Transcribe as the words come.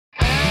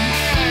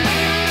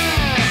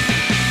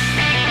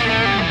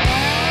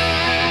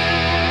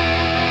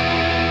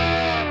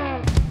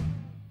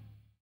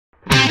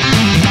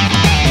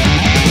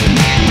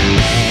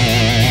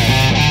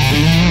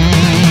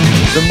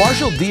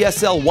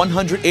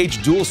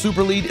DSL100H dual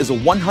super lead is a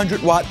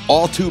 100-watt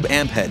all-tube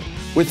amp head.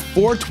 With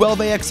 4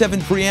 12AX7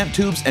 preamp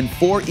tubes and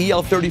 4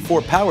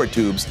 EL34 power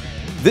tubes,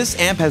 this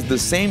amp has the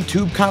same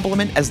tube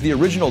complement as the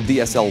original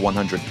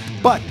DSL100,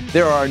 but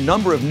there are a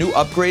number of new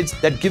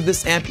upgrades that give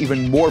this amp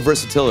even more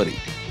versatility.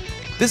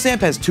 This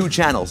amp has 2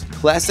 channels,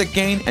 classic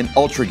gain and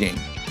ultra gain.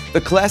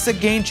 The classic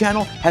gain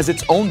channel has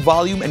its own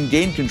volume and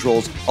gain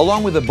controls,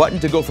 along with a button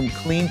to go from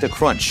clean to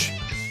crunch.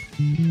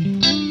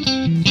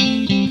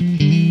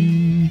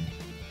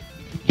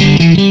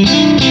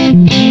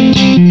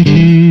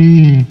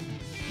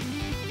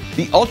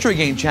 The ultra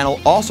gain channel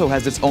also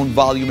has its own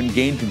volume and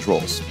gain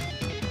controls.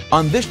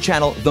 On this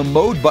channel, the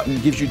mode button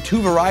gives you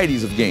 2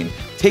 varieties of gain,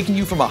 taking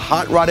you from a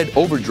hot-rodded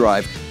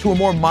overdrive to a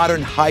more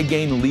modern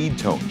high-gain lead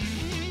tone.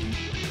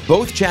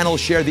 Both channels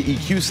share the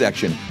EQ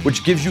section,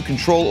 which gives you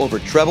control over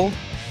treble,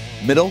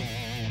 middle,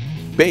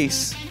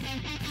 bass,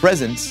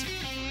 presence,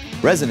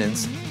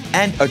 resonance,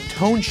 and a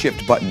tone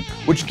shift button,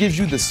 which gives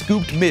you the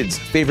scooped mids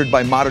favored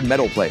by modern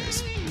metal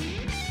players.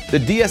 The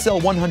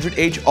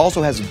DSL100H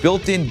also has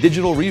built-in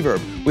digital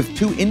reverb with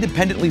 2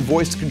 independently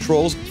voiced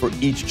controls for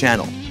each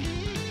channel.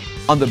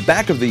 On the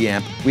back of the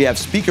amp, we have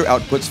speaker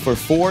outputs for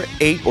 4,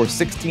 8, or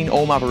 16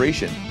 ohm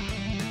operation,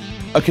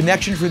 a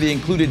connection for the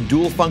included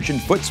dual-function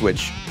foot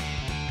switch,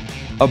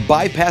 a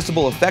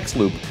bypassable effects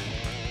loop,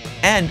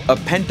 and a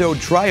Pentode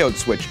Triode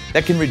switch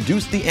that can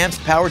reduce the amp's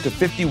power to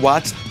 50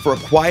 watts for a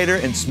quieter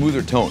and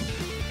smoother tone.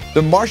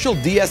 The Marshall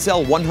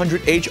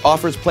DSL100H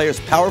offers players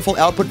powerful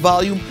output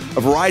volume, a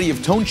variety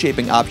of tone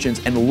shaping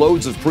options, and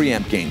loads of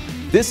preamp gain.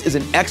 This is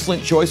an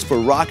excellent choice for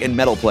rock and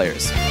metal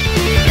players.